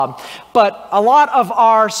But a lot of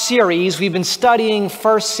our series, we've been studying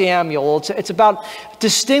 1 Samuel. It's about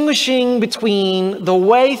distinguishing between the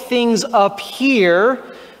way things appear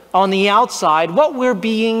on the outside, what we're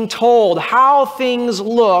being told, how things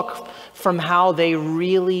look from how they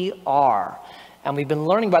really are. And we've been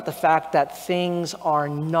learning about the fact that things are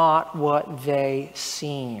not what they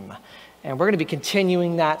seem. And we're going to be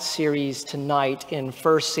continuing that series tonight in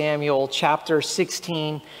 1 Samuel chapter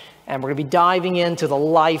 16. And we're going to be diving into the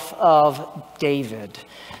life of David.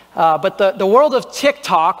 But the world of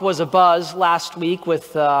TikTok was abuzz last week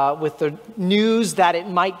with the news that it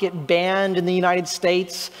might get banned in the United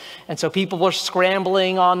States. And so people were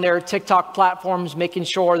scrambling on their TikTok platforms, making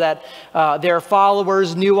sure that their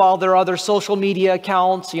followers knew all their other social media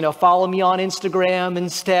accounts. You know, follow me on Instagram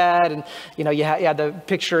instead. And, you know, you had the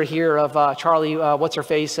picture here of Charlie,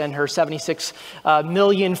 what's-her-face, and her 76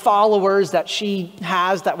 million followers that she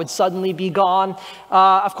has that would suddenly be gone.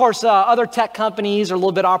 Of course, other tech companies are a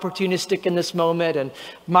little bit opportunistic in this moment, and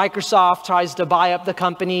Microsoft tries to buy up the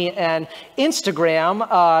company, and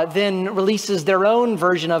Instagram then releases their own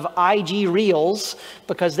version of IG Reels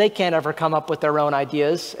because they can't ever come up with their own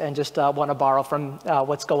ideas and just want to borrow from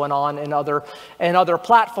what's going on in other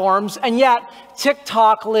platforms. And yet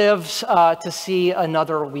TikTok lives to see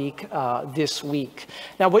another week this week.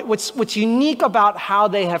 Now, what's unique about how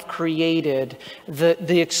they have created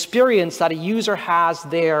the experience that a user has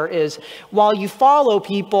there is, while you follow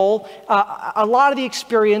people, a lot of the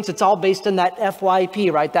experience, it's all based on that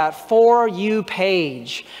FYP, right? That For You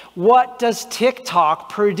page. What does TikTok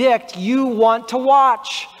predict you want to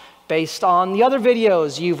watch? Based on the other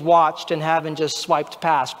videos you've watched and haven't just swiped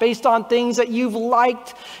past, based on things that you've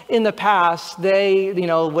liked in the past. They, you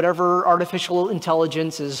know, whatever artificial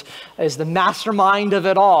intelligence is the mastermind of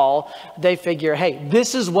it all, they figure, hey,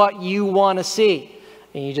 this is what you want to see.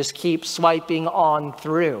 And you just keep swiping on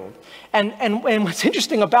through. And what's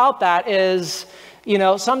interesting about that is, you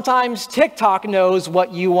know, sometimes TikTok knows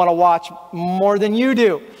what you want to watch more than you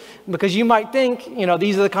do. Because you might think, you know,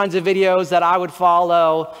 these are the kinds of videos that I would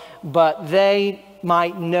follow, but they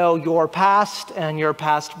might know your past and your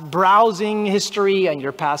past browsing history and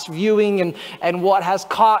your past viewing and what has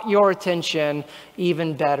caught your attention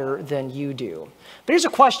even better than you do. But here's a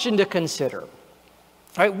question to consider. All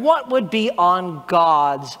right, what would be on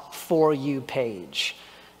God's For You page?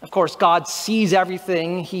 Of course, God sees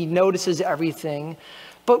everything. He notices everything.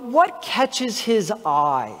 But what catches his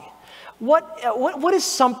eye? What is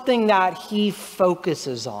something that he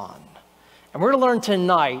focuses on? And we're going to learn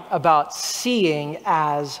tonight about seeing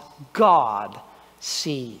as God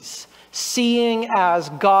sees. Seeing as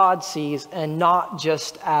God sees and not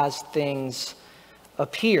just as things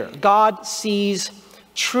appear. God sees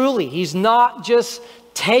truly. He's not just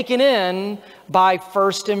taken in by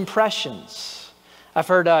first impressions. I've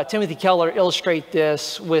heard Timothy Keller illustrate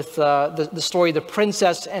this with the story The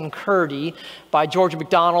Princess and Curdie by George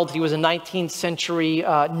MacDonald. He was a 19th century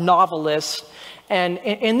novelist. And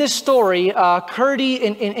in this story, Curdie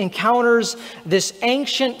encounters this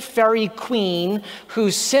ancient fairy queen who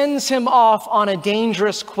sends him off on a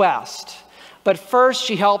dangerous quest. But first,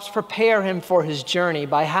 she helps prepare him for his journey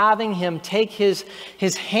by having him take his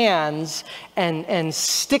hands and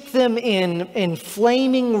stick them in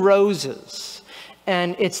flaming roses.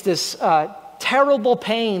 And it's this terrible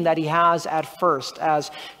pain that he has at first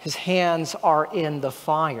as his hands are in the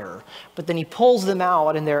fire. But then he pulls them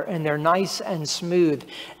out and they're nice and smooth.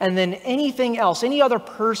 And then anything else, any other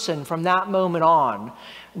person from that moment on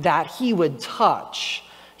that he would touch,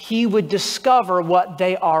 he would discover what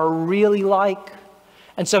they are really like.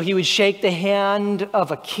 And so he would shake the hand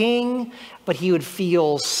of a king, but he would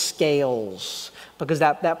feel scales. Because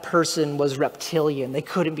that person was reptilian. They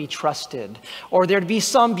couldn't be trusted. Or there'd be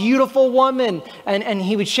some beautiful woman and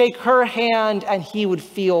he would shake her hand and he would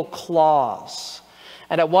feel claws.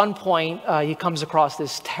 And at one point, he comes across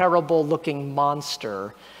this terrible looking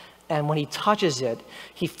monster. And when he touches it,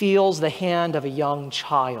 he feels the hand of a young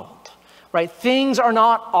child. Right? Things are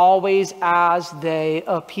not always as they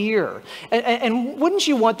appear. And wouldn't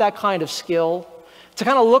you want that kind of skill? To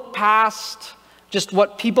kind of look past just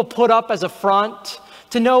what people put up as a front,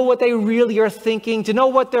 to know what they really are thinking, to know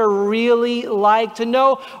what they're really like, to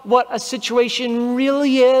know what a situation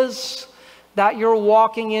really is that you're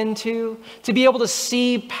walking into, to be able to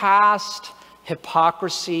see past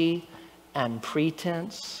hypocrisy and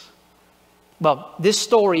pretense. Well, this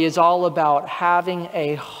story is all about having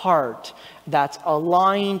a heart that's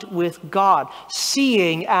aligned with God,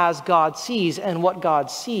 seeing as God sees, and what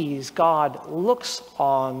God sees, God looks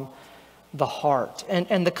on the heart.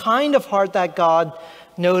 And the kind of heart that God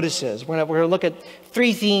notices. We're going to look at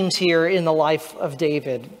three themes here in the life of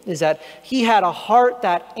David, is that he had a heart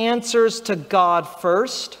that answers to God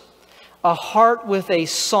first, a heart with a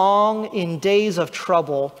song in days of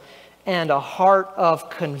trouble, and a heart of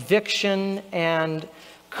conviction and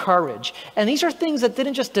courage. And these are things that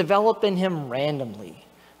didn't just develop in him randomly.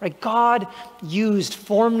 Right? God used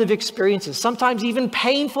formative experiences, sometimes even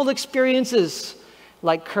painful experiences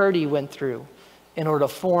like Curdy went through, in order to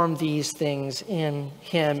form these things in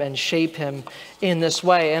him and shape him in this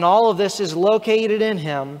way. And all of this is located in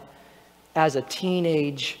him as a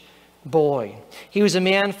teenage boy. He was a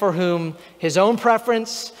man for whom his own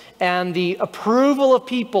preference and the approval of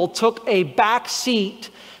people took a back seat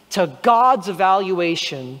to God's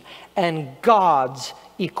evaluation and God's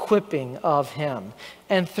equipping of him.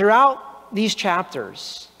 And throughout these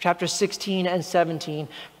chapters, chapters 16 and 17,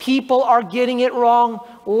 people are getting it wrong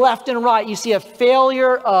left and right. You see a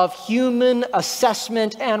failure of human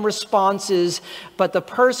assessment and responses, but the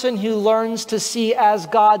person who learns to see as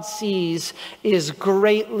God sees is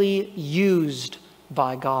greatly used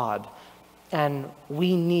by God. And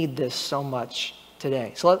we need this so much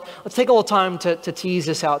today. So let's take a little time to tease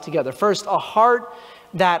this out together. First, a heart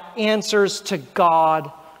that answers to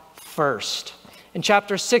God first. In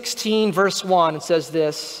chapter 16, verse 1, it says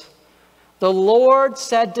this: "The Lord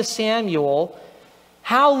said to Samuel,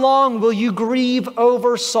 'How long will you grieve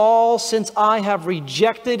over Saul, since I have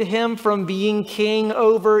rejected him from being king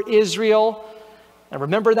over Israel?'" And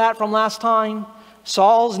remember that from last time?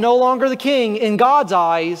 Saul's no longer the king in God's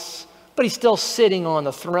eyes, but he's still sitting on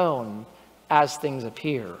the throne as things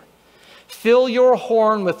appear. "Fill your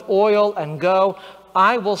horn with oil and go.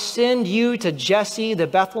 I will send you to Jesse the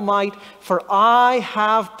Bethlehemite, for I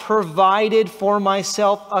have provided for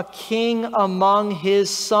myself a king among his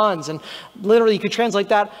sons." And literally you could translate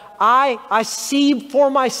that, I see for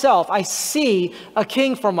myself, I see a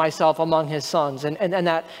king for myself among his sons. And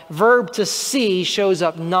that verb to see shows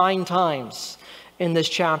up 9 times in this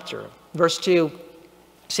chapter. Verse 2,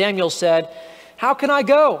 Samuel said, "How can I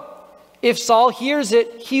go? If Saul hears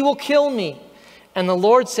it, he will kill me." And the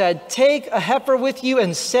Lord said, "Take a heifer with you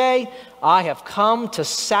and say, 'I have come to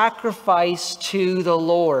sacrifice to the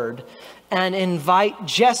Lord.' And invite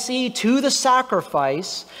Jesse to the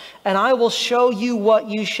sacrifice, and I will show you what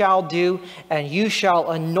you shall do, and you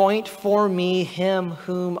shall anoint for me him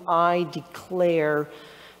whom I declare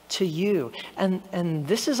to you." And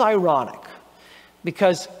this is ironic,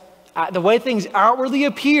 because the way things outwardly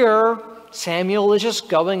appear, Samuel is just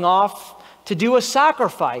going off to do a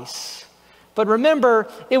sacrifice. But remember,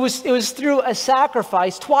 it was through a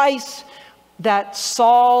sacrifice twice that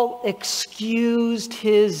Saul excused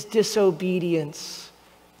his disobedience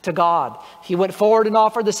to God. He went forward and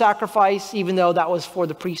offered the sacrifice, even though that was for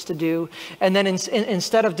the priest to do. And then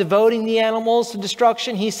instead of devoting the animals to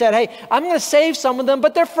destruction, he said, "Hey, I'm going to save some of them,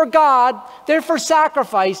 but they're for God. They're for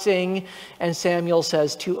sacrificing." And Samuel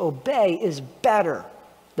says, to obey is better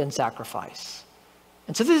than sacrifice.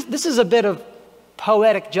 And so this is a bit of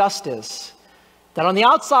poetic justice, that on the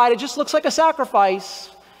outside, it just looks like a sacrifice,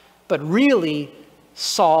 but really,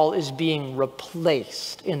 Saul is being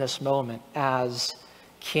replaced in this moment as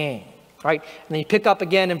king, right? And then you pick up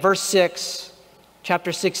again in verse 6,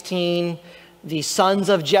 chapter 16, the sons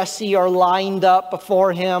of Jesse are lined up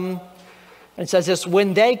before him. And it says this: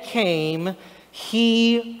 "When they came,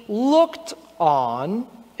 he looked on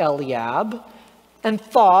Eliab and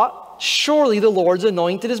thought, 'Surely the Lord's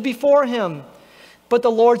anointed is before him.' But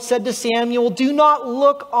the Lord said to Samuel, 'Do not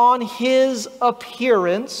look on his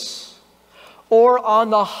appearance or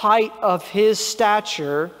on the height of his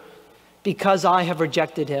stature, because I have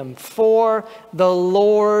rejected him. For the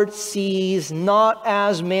Lord sees not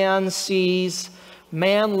as man sees.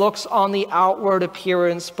 Man looks on the outward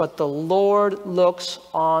appearance, but the Lord looks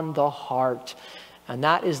on the heart.'" And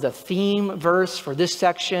that is the theme verse for this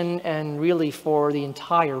section, and really for the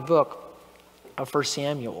entire book of 1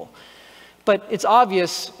 Samuel. But it's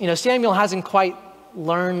obvious, Samuel hasn't quite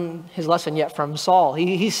learned his lesson yet from Saul.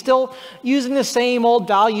 He's still using the same old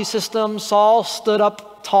value system. Saul stood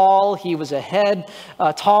up tall. He was a head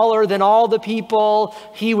taller than all the people.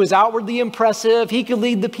 He was outwardly impressive. He could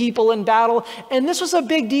lead the people in battle. And this was a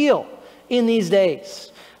big deal in these days.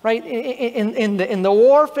 Right? In the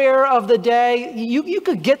warfare of the day, you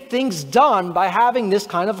could get things done by having this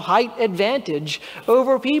kind of height advantage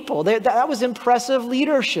over people. That was impressive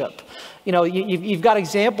leadership. You've got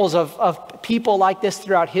examples of people like this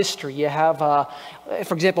throughout history. You have,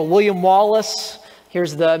 for example, William Wallace.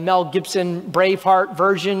 Here's the Mel Gibson Braveheart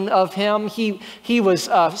version of him. He was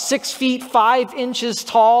 6 feet 5 inches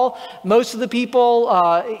tall. Most of the people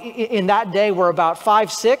in that day were about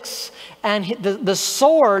 5'6", And the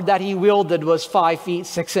sword that he wielded was 5 feet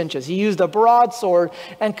 6 inches. He used a broadsword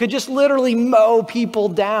and could just literally mow people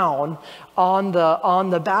down on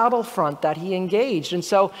the battlefront that he engaged. And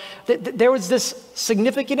so there was this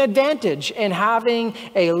significant advantage in having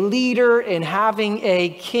a leader, in having a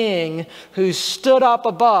king who stood up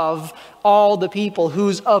above all the people,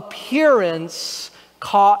 whose appearance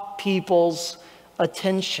caught people's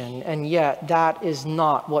attention. And yet that is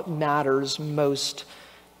not what matters most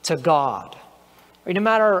to God. No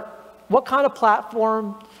matter what kind of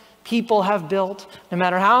platform people have built, no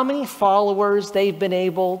matter how many followers they've been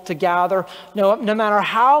able to gather, no matter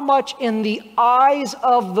how much in the eyes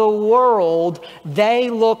of the world they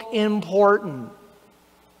look important,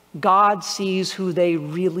 God sees who they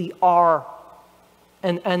really are.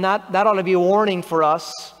 And that ought to be a warning for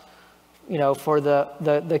us, for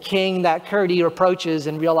the king that Kurdi approaches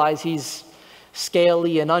and realize he's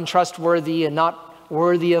scaly and untrustworthy and not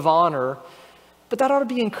worthy of honor. But that ought to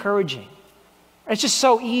be encouraging. It's just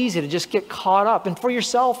so easy to just get caught up, and for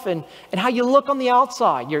yourself and how you look on the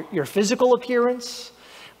outside, your physical appearance.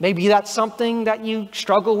 Maybe that's something that you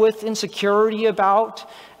struggle with insecurity about,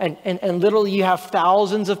 and literally you have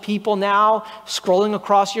thousands of people now scrolling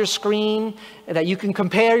across your screen that you can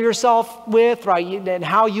compare yourself with, right? And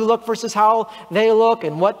how you look versus how they look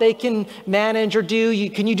and what they can manage or do.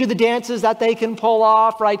 Can you do the dances that they can pull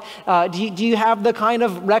off, right? Do you have the kind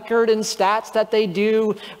of record and stats that they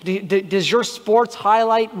do? Does your sports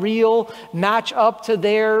highlight reel match up to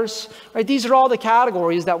theirs? Right? These are all the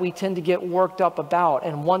categories that we tend to get worked up about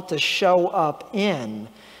and want to show up in.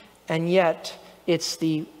 And yet it's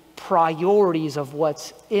the priorities of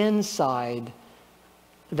what's inside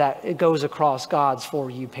that it goes across God's For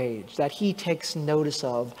You page, that he takes notice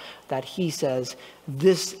of, that he says,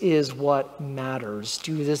 this is what matters.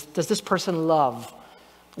 Does this person love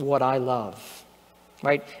what I love?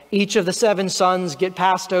 Right? Each of the 7 sons get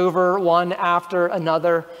passed over one after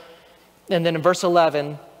another. And then in verse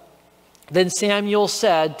 11, then Samuel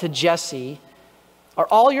said to Jesse, are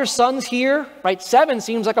all your sons here? Right? 7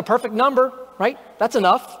 seems like a perfect number, right? That's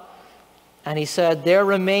enough. And he said, there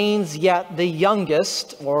remains yet the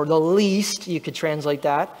youngest, or the least, you could translate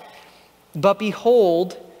that. But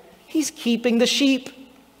behold, he's keeping the sheep.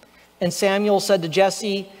 And Samuel said to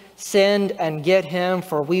Jesse, send and get him,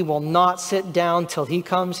 for we will not sit down till he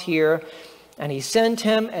comes here. And he sent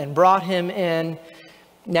him and brought him in.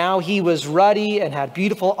 Now he was ruddy and had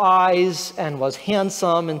beautiful eyes and was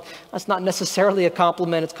handsome. And that's not necessarily a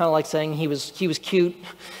compliment. It's kind of like saying he was cute.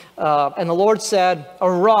 And the Lord said,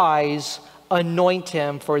 arise, anoint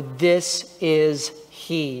him, for this is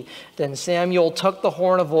he. Then Samuel took the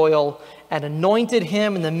horn of oil and anointed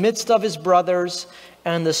him in the midst of his brothers.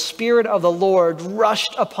 And the Spirit of the Lord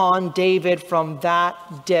rushed upon David from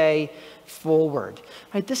that day forward.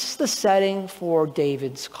 Right, this is the setting for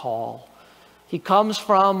David's call. He comes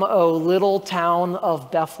from a little town of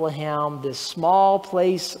Bethlehem, this small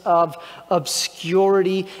place of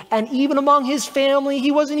obscurity. And even among his family,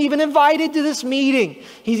 he wasn't even invited to this meeting.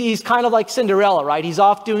 He's kind of like Cinderella, right? He's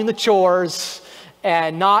off doing the chores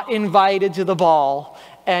and not invited to the ball.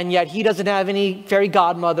 And yet he doesn't have any fairy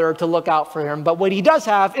godmother to look out for him. But what he does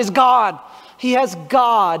have is God. He has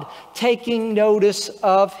God taking notice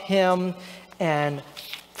of him and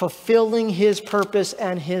fulfilling his purpose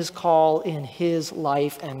and his call in his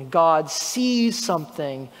life. And God sees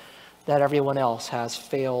something that everyone else has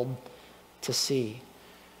failed to see.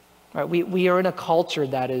 Right? We are in a culture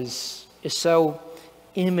that is so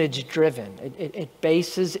image driven. It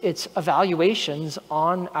bases its evaluations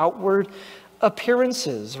on outward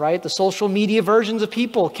appearances, right? The social media versions of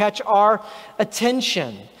people catch our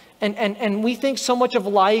attention. And we think so much of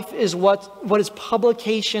life is what is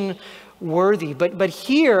publication worthy. But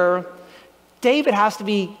here, David has to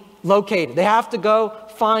be located. They have to go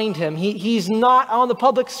find him. He's not on the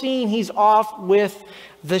public scene. He's off with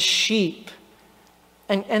the sheep.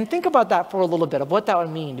 And think about that for a little bit of what that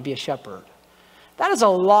would mean to be a shepherd. That is a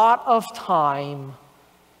lot of time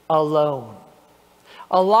alone.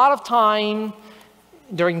 A lot of time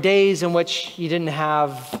during days in which you didn't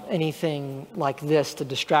have anything like this to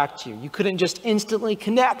distract you. You couldn't just instantly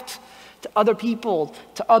connect to other people,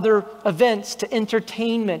 to other events, to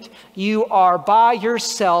entertainment. You are by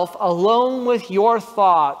yourself, alone with your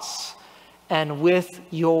thoughts and with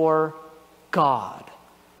your God.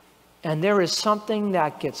 And there is something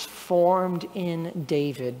that gets formed in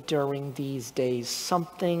David during these days,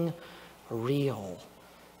 something real,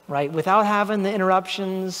 right? Without having the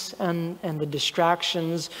interruptions and the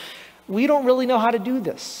distractions, we don't really know how to do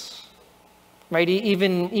this, right?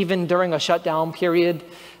 Even during a shutdown period,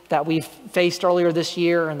 that we've faced earlier this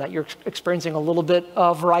year and that you're experiencing a little bit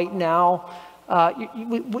of right now.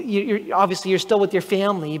 Obviously, you're still with your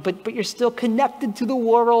family, but you're still connected to the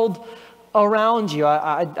world around you.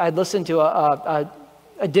 I listened to a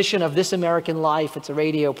edition of This American Life. It's a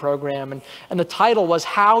radio program, and the title was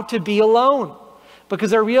How to Be Alone,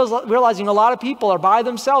 because they're realizing a lot of people are by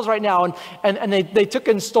themselves right now, and they took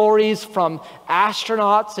in stories from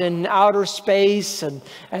astronauts in outer space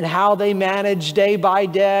and how they manage day by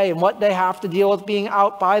day and what they have to deal with being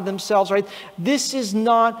out by themselves, right? This is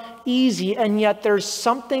not easy, and yet there's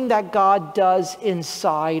something that God does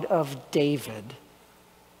inside of David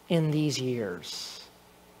in these years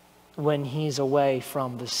when he's away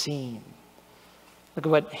from the scene. Look at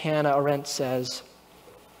what Hannah Arendt says.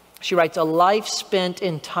 She writes, "A life spent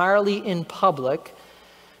entirely in public,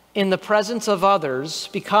 in the presence of others,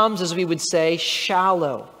 becomes, as we would say,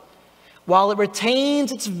 shallow. While it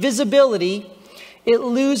retains its visibility, it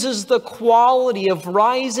loses the quality of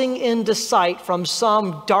rising into sight from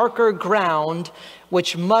some darker ground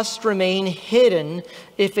which must remain hidden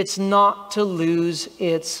if it's not to lose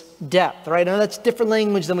its depth." Right? I know that's different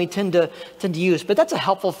language than we tend to use, but that's a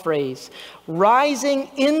helpful phrase. Rising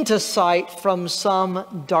into sight from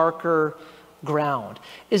some darker ground.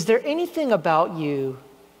 Is there anything about you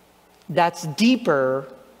that's deeper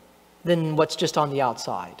than what's just on the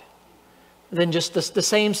outside? Than just the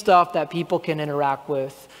same stuff that people can interact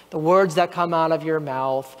with, the words that come out of your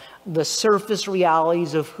mouth, the surface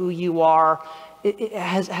realities of who you are?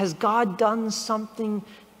 Has God done something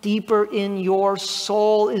deeper in your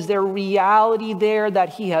soul? Is there reality there that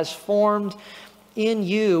he has formed in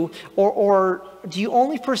you? Or do you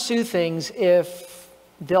only pursue things if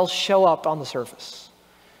they'll show up on the surface?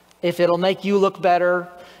 If it'll make you look better,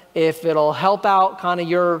 if it'll help out kind of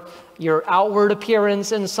your outward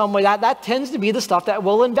appearance in some way, that tends to be the stuff that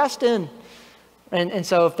we'll invest in. And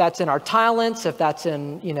so if that's in our talents, if that's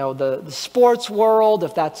in, the sports world,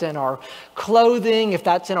 if that's in our clothing, if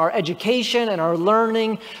that's in our education and our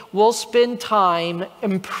learning, we'll spend time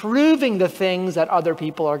improving the things that other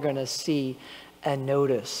people are going to see and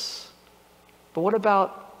notice. But what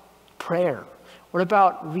about prayer? What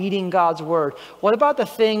about reading God's word? What about the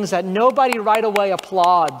things that nobody right away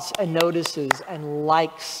applauds and notices and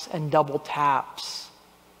likes and double taps,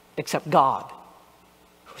 except God,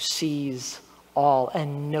 who sees all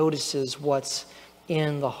and notices what's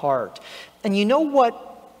in the heart? And you know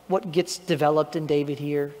what gets developed in David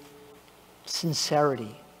here?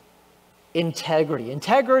 Sincerity, integrity.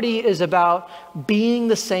 Integrity is about being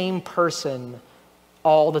the same person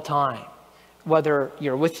all the time, whether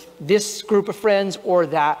you're with this group of friends or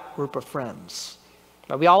that group of friends.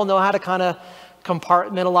 But we all know how to kind of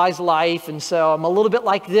compartmentalize life, and so I'm a little bit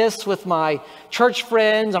like this with my church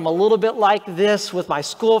friends, I'm a little bit like this with my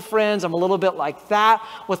school friends, I'm a little bit like that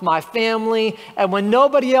with my family, and when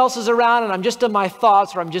nobody else is around and I'm just in my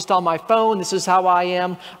thoughts or I'm just on my phone, this is how I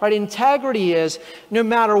am, right? Integrity is no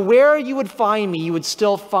matter where you would find me, you would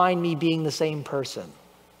still find me being the same person.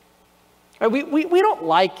 Right? We don't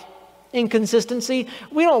like inconsistency,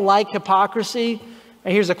 we don't like hypocrisy.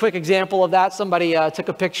 And here's a quick example of that. Somebody took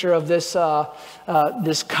a picture of this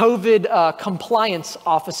COVID compliance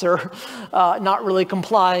officer not really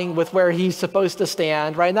complying with where he's supposed to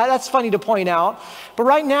stand, right? And that's funny to point out. But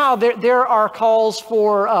right now, there are calls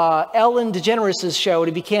for Ellen DeGeneres' show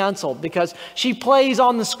to be canceled because she plays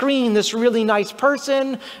on the screen this really nice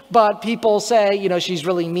person, but people say, she's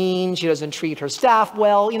really mean, she doesn't treat her staff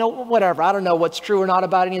well, whatever. I don't know what's true or not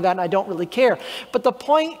about any of that, and I don't really care. But the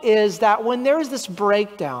point is that when there's this breakdown,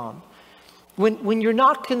 when you're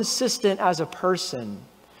not consistent as a person,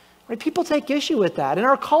 right, people take issue with that, and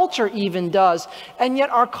our culture even does, and yet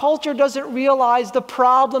our culture doesn't realize the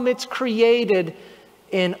problem it's created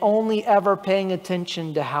in only ever paying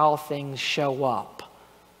attention to how things show up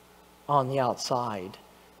on the outside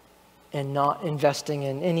and not investing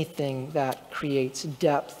in anything that creates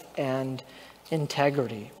depth and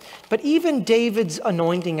integrity. But even David's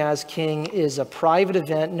anointing as king is a private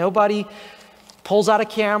event. Nobody pulls out a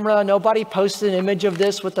camera, nobody posts an image of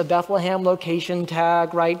this with the Bethlehem location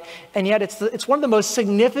tag, right? And yet it's one of the most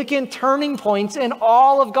significant turning points in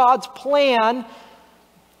all of God's plan,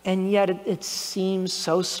 and yet it seems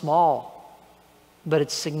so small, but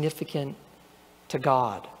it's significant to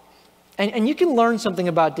God. And you can learn something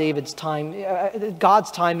about David's time, God's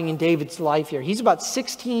timing in David's life here. He's about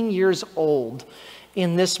 16 years old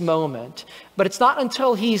in this moment, but it's not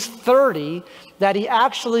until he's 30 that he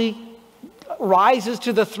actually rises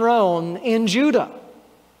to the throne in Judah,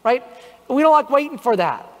 right? We don't like waiting for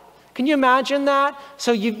that. Can you imagine that?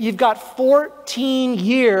 So you've got 14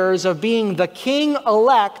 years of being the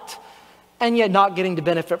king-elect, and yet not getting to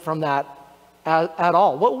benefit from that at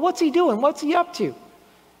all. What's he doing? What's he up to?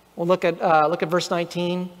 Well, look at verse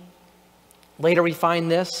 19. Later we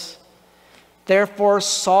find this. Therefore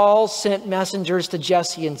Saul sent messengers to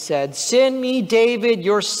Jesse and said, send me David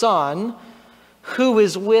your son, who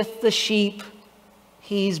is with the sheep.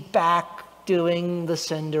 He's back doing the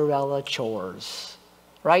Cinderella chores,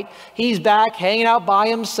 right? He's back hanging out by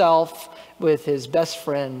himself with his best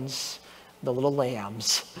friends, the little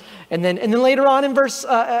lambs. And then later on in verse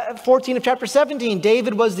 14 of chapter 17,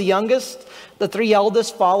 David was the youngest. The three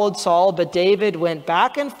eldest followed Saul, but David went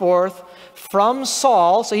back and forth from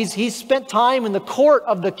Saul. So he's spent time in the court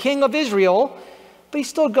of the king of Israel, but he's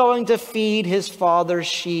still going to feed his father's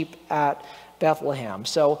sheep at Bethlehem.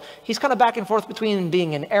 So he's kind of back and forth between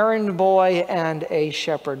being an errand boy and a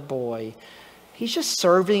shepherd boy. He's just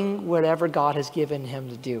serving whatever God has given him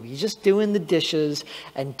to do. He's just doing the dishes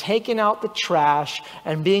and taking out the trash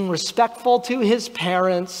and being respectful to his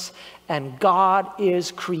parents. And God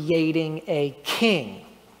is creating a king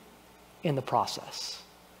in the process.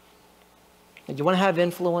 And you want to have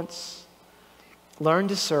influence? Learn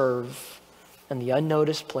to serve in the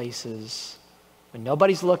unnoticed places when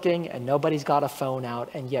nobody's looking and nobody's got a phone out,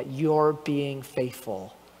 and yet you're being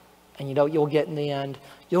faithful. And you know what you'll get in the end?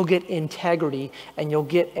 You'll get integrity, and you'll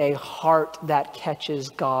get a heart that catches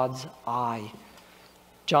God's eye.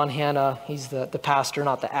 John Hannah, he's the pastor,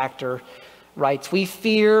 not the actor, writes, we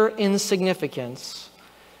fear insignificance,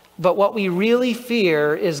 but what we really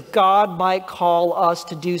fear is God might call us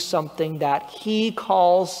to do something that he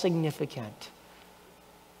calls significant,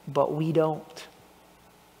 but we don't.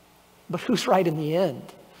 But who's right in the end?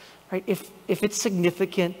 Right? If it's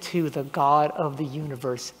significant to the God of the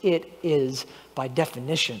universe, it is by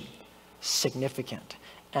definition significant,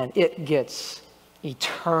 and it gets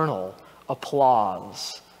eternal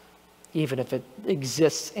applause, even if it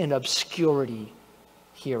exists in obscurity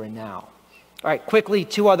here and now. All right, quickly,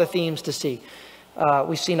 two other themes to see.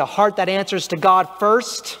 We've seen a heart that answers to God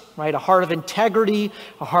first, right? A heart of integrity,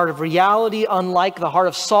 a heart of reality, unlike the heart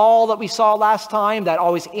of Saul that we saw last time, that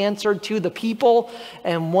always answered to the people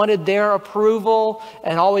and wanted their approval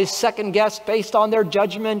and always second-guessed based on their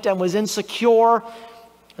judgment and was insecure.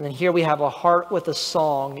 And then here we have a heart with a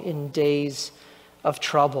song in days of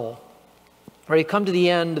trouble. Right, you come to the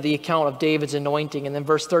end of the account of David's anointing, and then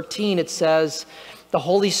verse 13 it says, the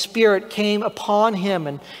Holy Spirit came upon him,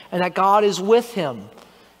 and that God is with him.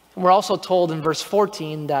 And we're also told in verse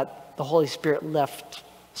 14 that the Holy Spirit left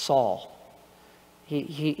Saul.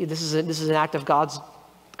 This is an act of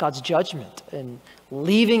God's judgment, and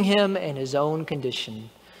leaving him in his own condition,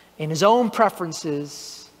 in his own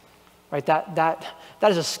preferences. Right? That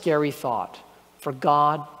is a scary thought, for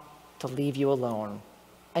God to leave you alone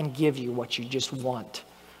and give you what you just want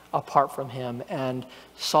apart from him. And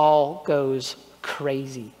Saul goes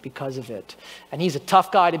crazy because of it. And he's a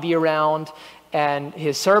tough guy to be around, and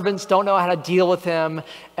his servants don't know how to deal with him,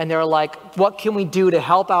 and they're like, what can we do to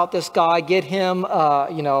help out this guy? Get him a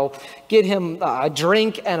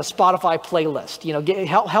drink and a Spotify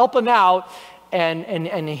playlist, help him out.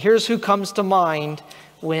 And here's who comes to mind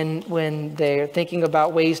when they're thinking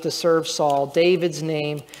about ways to serve Saul. David's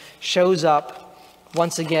name shows up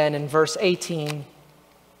once again in verse 18.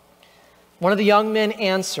 One of the young men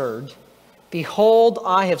answered, behold,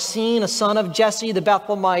 I have seen a son of Jesse the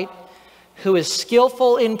Bethlehemite, who is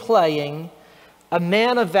skillful in playing, a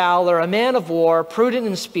man of valor, a man of war, prudent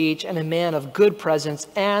in speech, and a man of good presence,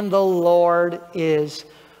 and the Lord is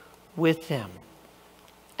with him.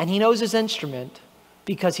 And he knows his instrument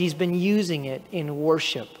because he's been using it in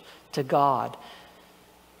worship to God.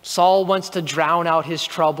 Saul wants to drown out his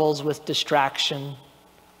troubles with distraction,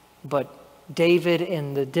 but David,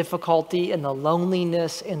 in the difficulty and the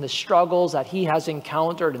loneliness and the struggles that he has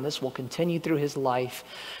encountered, and this will continue through his life,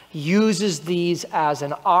 uses these as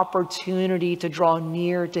an opportunity to draw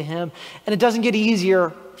near to him. And it doesn't get easier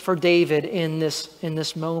for David in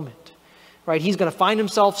this moment. Right? He's going to find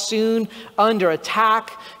himself soon under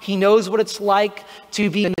attack. He knows what it's like to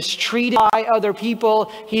be mistreated by other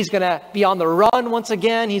people. He's going to be on the run once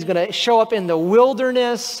again. He's going to show up in the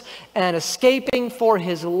wilderness and escaping for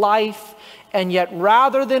his life. And yet,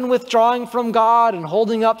 rather than withdrawing from God and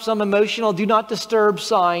holding up some emotional do not disturb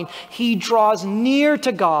sign, he draws near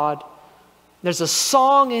to God. There's a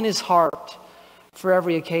song in his heart for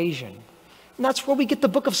every occasion. And that's where we get the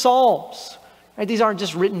book of Psalms. Right? These aren't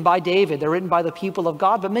just written by David. They're written by the people of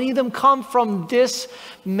God. But many of them come from this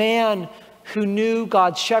man who knew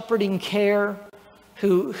God's shepherding care,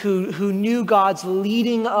 who knew God's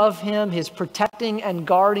leading of him, his protecting and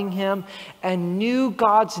guarding him, and knew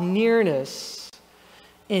God's nearness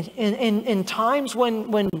in times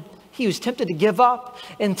when He was tempted to give up.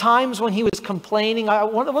 In times when he was complaining,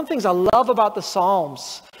 one of the things I love about the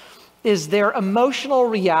Psalms is their emotional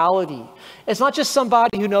reality. It's not just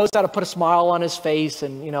somebody who knows how to put a smile on his face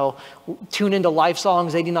and, tune into Life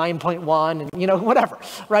Songs 89.1 and, whatever,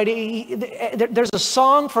 right? There's a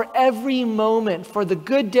song for every moment, for the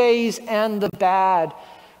good days and the bad,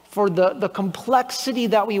 for the complexity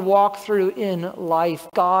that we walk through in life.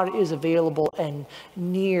 God is available and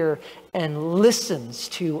near and listens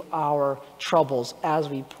to our troubles as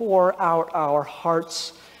we pour out our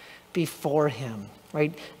hearts before him.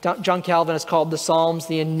 Right? John Calvin has called the Psalms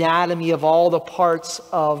the anatomy of all the parts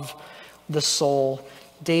of the soul.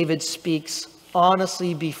 David speaks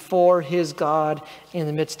honestly before his God in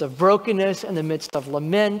the midst of brokenness, in the midst of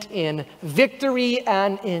lament, in victory,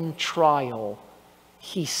 and in trial.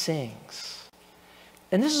 He sings.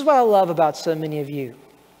 And this is what I love about so many of you.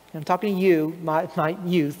 I'm talking to you, my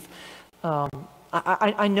youth.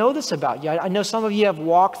 I know this about you. I know some of you have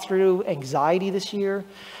walked through anxiety this year.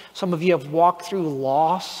 Some of you have walked through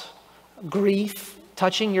loss, grief,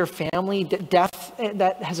 touching your family, death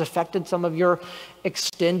that has affected some of your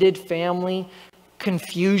extended family,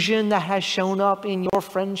 confusion that has shown up in your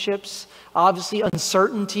friendships, obviously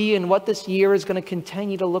uncertainty in what this year is going to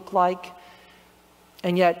continue to look like.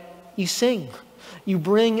 And yet you sing. You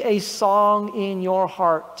bring a song in your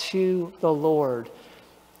heart to the Lord.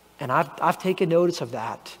 And I've taken notice of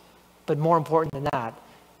that. But more important than that,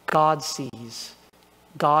 God sees.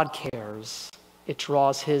 God cares. It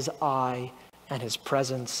draws his eye and his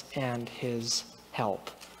presence and his help.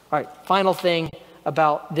 All right, final thing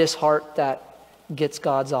about this heart that gets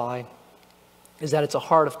God's eye is that it's a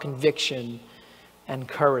heart of conviction and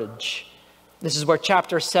courage. This is where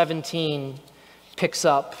chapter 17 picks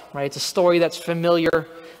up, right? It's a story that's familiar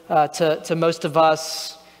to most of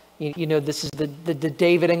us. This is the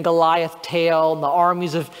David and Goliath tale, and the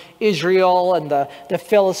armies of Israel and the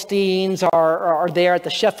Philistines are there at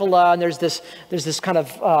the Shephelah, and there's this kind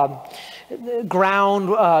of ground,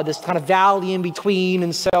 this kind of valley in between,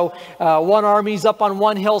 and so one army's up on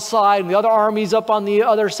one hillside, and the other army's up on the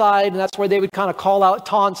other side, and that's where they would kind of call out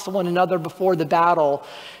taunts to one another before the battle.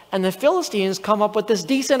 And the Philistines come up with this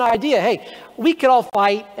decent idea. Hey, we could all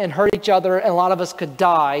fight and hurt each other, and a lot of us could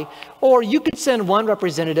die. Or you could send one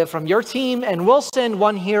representative from your team, and we'll send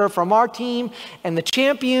one hero from our team, and the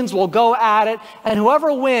champions will go at it, and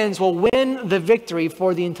whoever wins will win the victory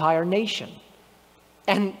for the entire nation.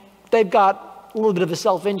 And they've got a little bit of a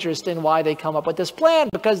self-interest in why they come up with this plan,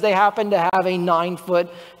 because they happen to have a 9-foot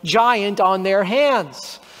giant on their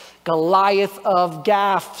hands. Goliath of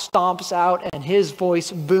Gath stomps out, and his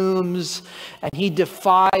voice booms, and he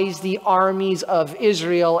defies the armies of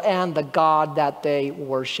Israel and the God that they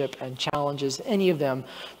worship, and challenges any of them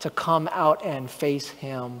to come out and face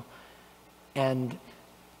him. And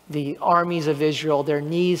the armies of Israel, their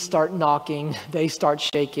knees start knocking, they start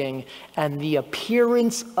shaking, and the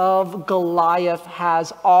appearance of Goliath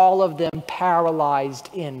has all of them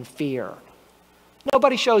paralyzed in fear.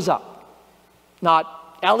 Nobody shows up. Not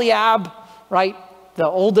Eliab, right? The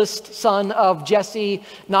oldest son of Jesse,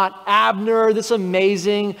 not Abner, this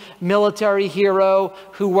amazing military hero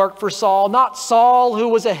who worked for Saul, not Saul, who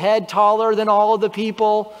was a head taller than all of the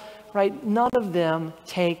people, right? None of them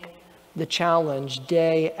take the challenge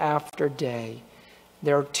day after day.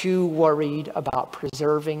 They're too worried about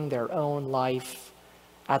preserving their own life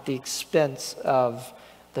at the expense of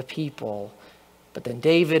the people. But then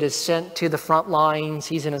David is sent to the front lines.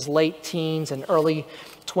 He's in his late teens and early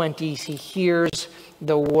 20s. He hears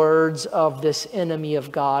the words of this enemy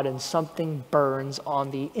of God, and something burns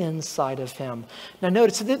on the inside of him. Now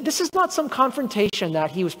notice, this is not some confrontation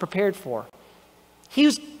that he was prepared for. He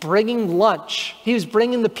was bringing lunch. He was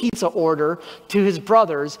bringing the pizza order to his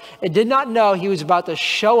brothers and did not know he was about to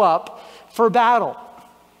show up for battle.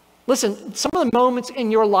 Listen, some of the moments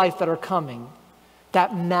in your life that are coming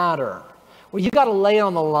that matter, where you got to lay it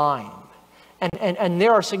on the line. And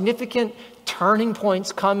there are significant turning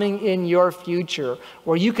points coming in your future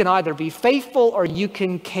where you can either be faithful or you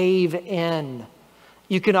can cave in.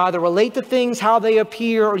 You can either relate to things how they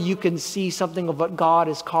appear, or you can see something of what God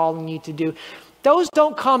is calling you to do. Those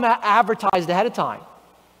don't come advertised ahead of time,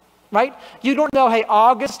 right? You don't know, hey,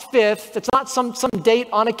 August 5th, it's not some date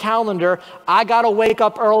on a calendar. I got to wake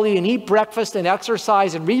up early and eat breakfast and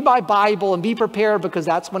exercise and read my Bible and be prepared because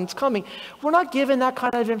that's when it's coming. We're not given that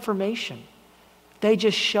kind of information. They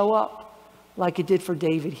just show up like it did for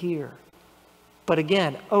David here. But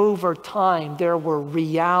again, over time, there were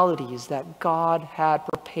realities that God had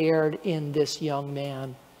prepared in this young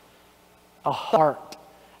man. A heart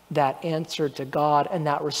that answered to God and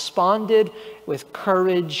that responded with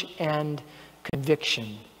courage and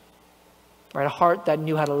conviction. right? A heart that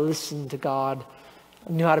knew how to listen to God,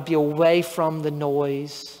 knew how to be away from the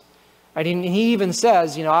noise. Right? And he even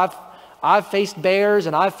says, you know, I've faced bears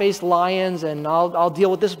and I've faced lions, and I'll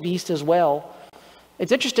deal with this beast as well.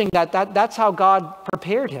 It's interesting that's how God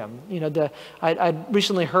prepared him. You know, I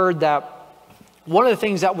recently heard that one of the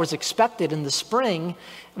things that was expected in the spring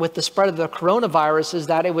with the spread of the coronavirus is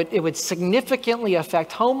that it would significantly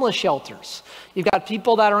affect homeless shelters. You've got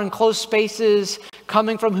people that are in close spaces,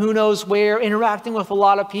 coming from who knows where, interacting with a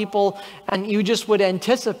lot of people, and you just would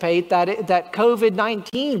anticipate that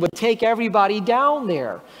COVID-19 would take everybody down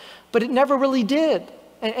there. But it never really did.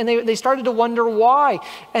 And they started to wonder why.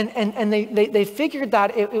 And they figured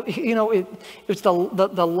that, it's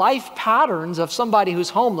the life patterns of somebody who's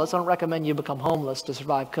homeless. I don't recommend you become homeless to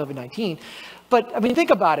survive COVID-19. But, I mean,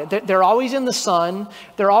 think about it. They're always in the sun.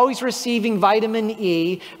 They're always receiving vitamin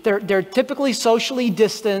E. They're typically socially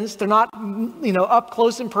distanced. They're not, up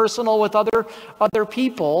close and personal with other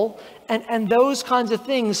people. And those kinds of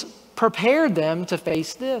things prepared them to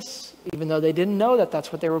face this, even though they didn't know that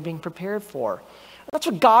that's what they were being prepared for. That's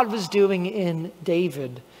what God was doing in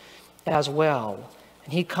David as well.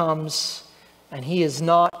 And he comes and he is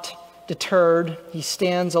not deterred. He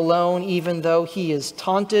stands alone, even though he is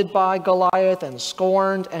taunted by Goliath and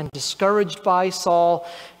scorned and discouraged by Saul.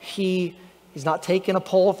 He's not taking a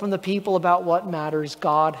poll from the people about what matters.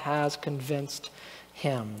 God has convinced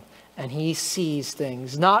him. And he sees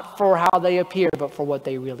things, not for how they appear, but for what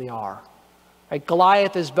they really are. Right?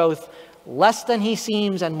 Goliath is both less than he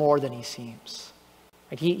seems and more than he seems.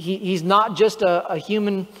 He's not just a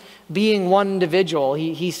human being, one individual.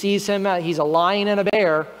 He sees him, he's a lion and a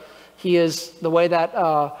bear. He is the way that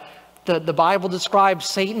the Bible describes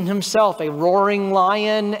Satan himself, a roaring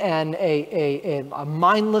lion and a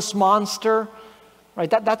mindless monster. Right?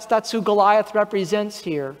 That's who Goliath represents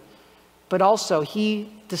here. But also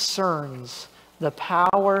he discerns the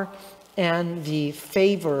power and the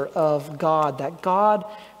favor of God, that God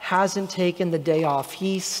hasn't taken the day off.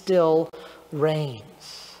 He still reigns.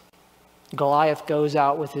 Goliath goes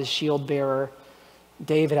out with his shield bearer.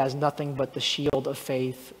 David has nothing but the shield of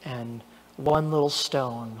faith, and one little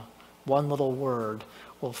stone, one little word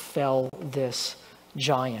will fell this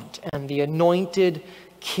giant. And the anointed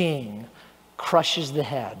king crushes the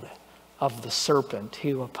head of the serpent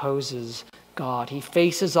who opposes God. He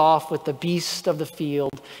faces off with the beast of the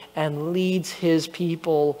field and leads his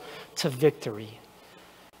people to victory.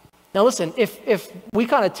 Now listen, if we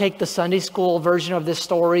kind of take the Sunday school version of this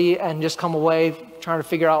story and just come away trying to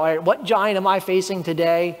figure out, all right, what giant am I facing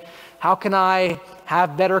today? How can I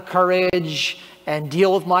have better courage and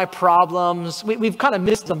deal with my problems? We've kind of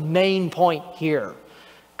missed the main point here.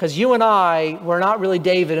 Because you and I, we're not really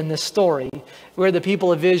David in this story. We're the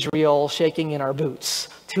people of Israel shaking in our boots,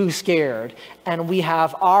 too scared. And we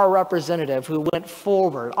have our representative who went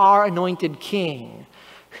forward, our anointed king,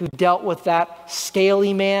 who dealt with that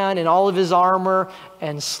scaly man in all of his armor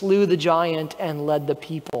and slew the giant and led the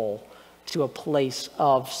people to a place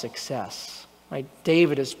of success. Right?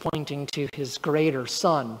 David is pointing to his greater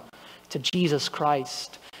son, to Jesus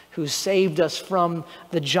Christ, who saved us from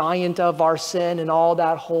the giant of our sin and all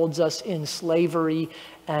that holds us in slavery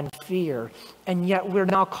and fear. And yet we're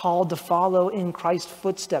now called to follow in Christ's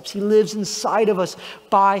footsteps. He lives inside of us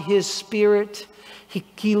by his Spirit.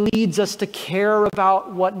 He leads us to care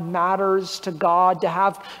about what matters to God, to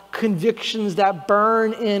have convictions that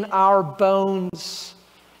burn in our bones,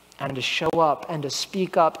 and to show up and to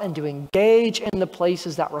speak up and to engage in the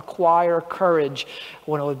places that require courage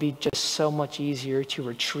when it would be just so much easier to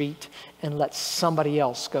retreat and let somebody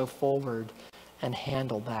else go forward and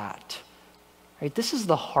handle that. Right? This is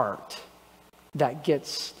the heart that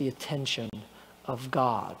gets the attention of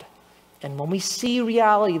God. And when we see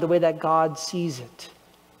reality the way that God sees it,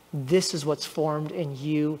 this is what's formed in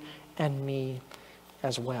you and me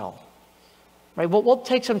as well. Right? We'll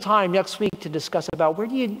take some time next week to discuss about where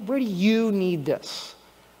do you need this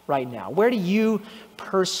right now? Where do you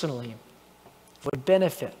personally would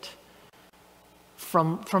benefit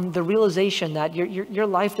from the realization that your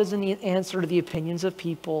life doesn't answer to the opinions of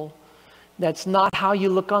people? That's not how you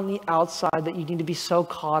look on the outside that you need to be so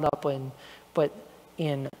caught up in, but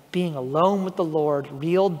in being alone with the Lord,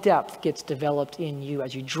 real depth gets developed in you.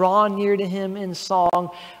 As you draw near to him in song,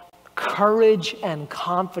 courage and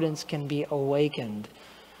confidence can be awakened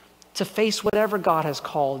to face whatever God has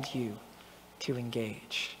called you to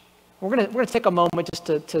engage. We're gonna take a moment just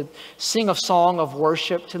to sing a song of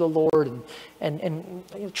worship to the Lord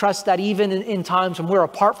and trust that even in times when we're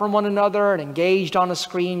apart from one another and engaged on a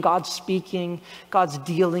screen, God's speaking, God's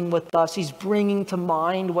dealing with us. He's bringing to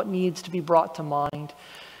mind what needs to be brought to mind.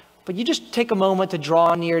 But you just take a moment to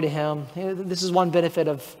draw near to him. This is one benefit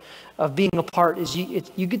of being apart, is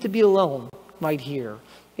you get to be alone right here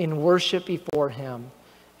in worship before him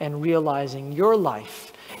and realizing your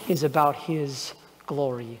life is about his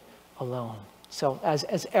glory alone. So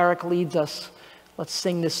as Eric leads us, let's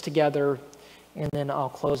sing this together, and then I'll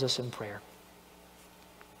close us in prayer.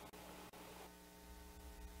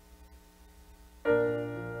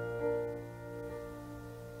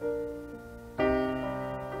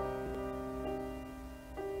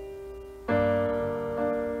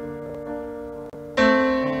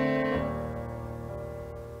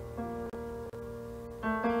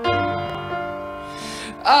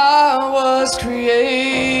 I was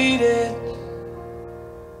created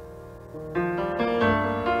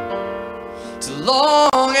to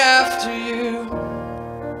long after you,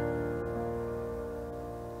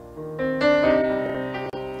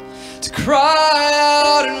 to cry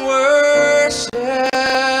out and worship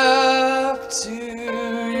to you.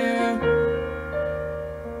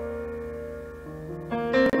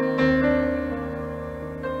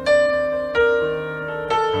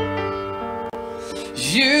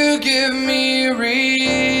 You give me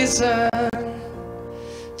reason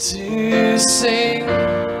to sing.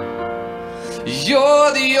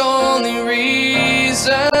 You're the only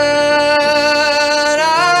reason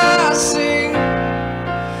I sing.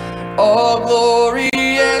 All glory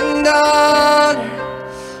and honor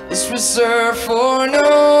is reserved for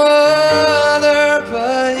no other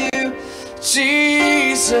but you,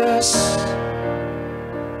 Jesus.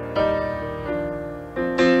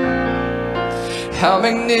 How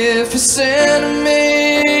magnificent,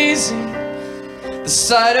 amazing, the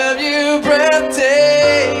sight of you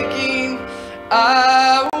breathtaking.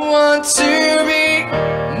 I want to be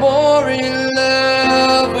more in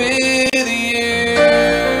love with you.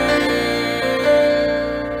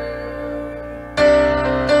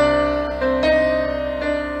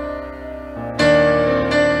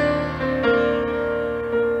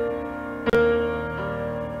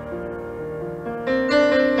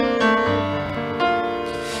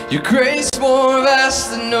 Your grace more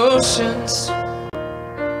vast than oceans.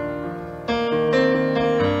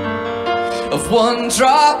 Of one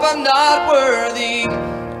drop I'm not worthy.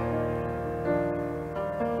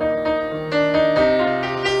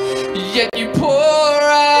 Yet you pour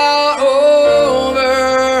out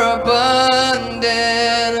over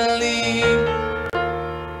abundantly.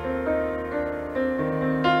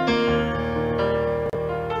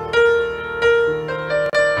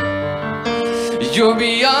 You're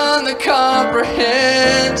beyond the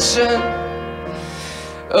comprehension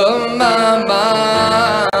of my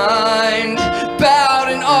mind. Bowed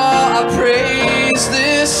in awe, I praise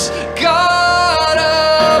this God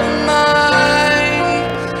of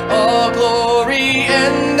mine. All glory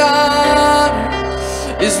and honor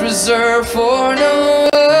is reserved for no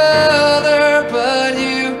other but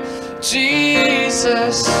you,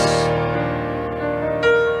 Jesus.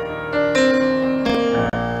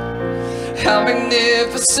 How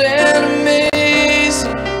magnificent,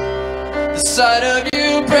 amazing, the sight of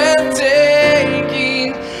you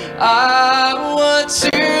breathtaking. I want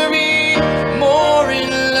to be more in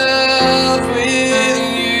love with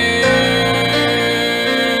you.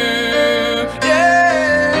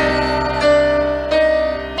 Yeah.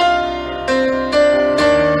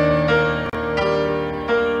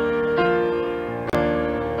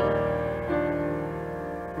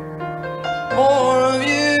 More of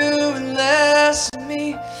you and less of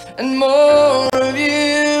me, and more of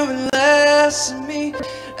you and less of me,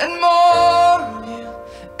 and more of you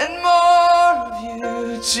and more of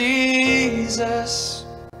you, Jesus.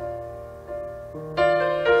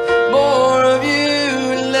 More of you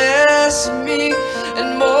and less of me,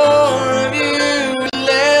 and more of you and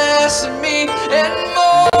less of me, and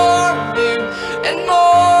more of you and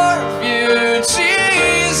more of you,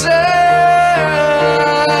 Jesus.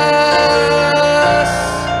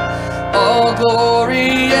 All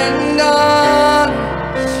glory and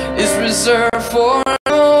honor is reserved for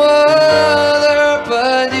no other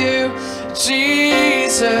but you,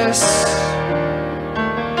 Jesus.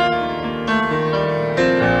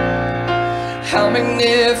 How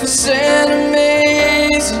magnificent,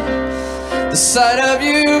 amazing, the sight of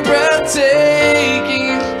you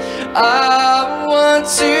breathtaking. I want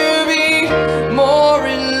to be more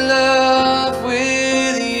in love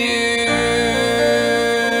with you.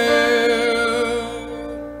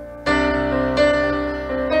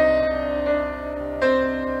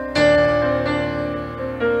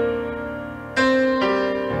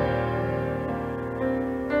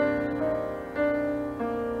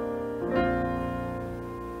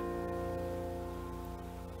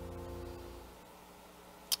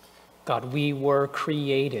 God, we were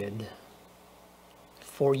created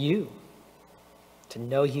for you, to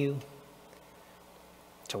know you,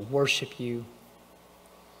 to worship you.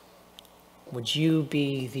 Would you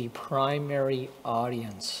be the primary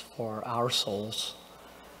audience for our souls?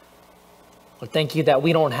 Lord, thank you that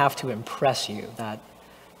we don't have to impress you,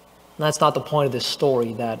 that's not the point of this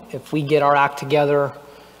story, that if we get our act together,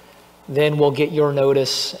 then we'll get your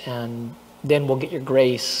notice and then we'll get your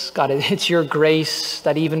grace. God, it's your grace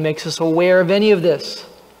that even makes us aware of any of this.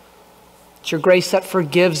 It's your grace that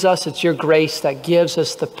forgives us. It's your grace that gives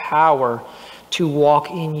us the power to walk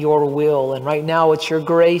in your will. And right now, it's your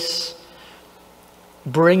grace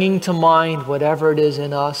bringing to mind whatever it is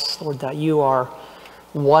in us, Lord, that you are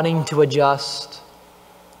wanting to adjust.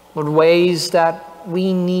 Lord, ways that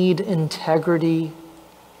we need integrity,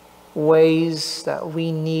 ways that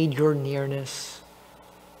we need your nearness,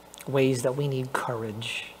 ways that we need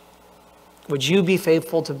courage. Would you be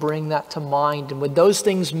faithful to bring that to mind? And would those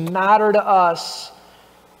things matter to us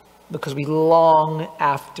because we long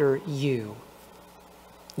after you?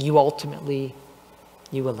 You ultimately,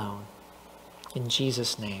 you alone. In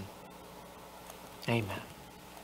Jesus' name, amen.